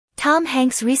Tom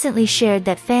Hanks recently shared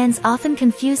that fans often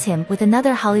confuse him with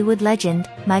another Hollywood legend,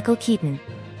 Michael Keaton.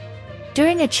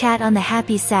 During a chat on the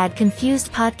Happy Sad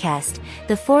Confused podcast,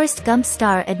 the Forrest Gump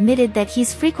star admitted that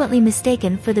he's frequently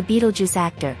mistaken for the Beetlejuice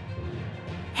actor.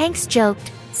 Hanks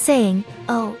joked, saying,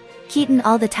 "Oh, Keaton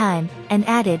all the time," and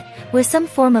added, "We're some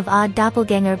form of odd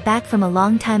doppelganger back from a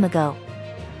long time ago."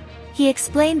 He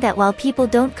explained that while people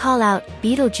don't call out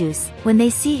Beetlejuice when they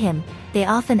see him, they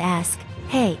often ask,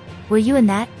 "Hey, were you in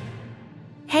that?"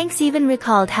 Hanks even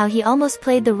recalled how he almost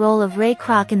played the role of Ray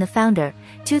Kroc in The Founder,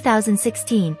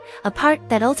 2016, a part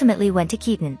that ultimately went to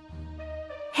Keaton.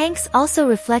 Hanks also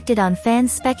reflected on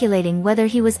fans speculating whether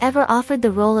he was ever offered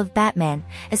the role of Batman,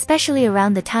 especially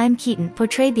around the time Keaton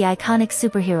portrayed the iconic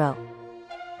superhero.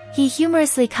 He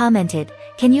humorously commented,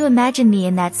 "Can you imagine me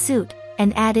in that suit?"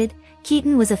 and added,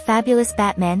 "Keaton was a fabulous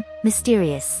Batman,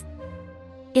 mysterious.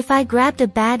 If I grabbed a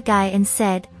bad guy and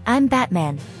said, 'I'm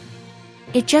Batman,'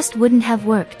 it just wouldn't have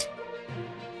worked."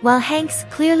 While Hanks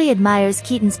clearly admires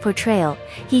Keaton's portrayal,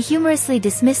 he humorously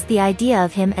dismissed the idea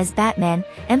of him as Batman,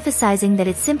 emphasizing that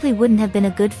it simply wouldn't have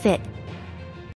been a good fit.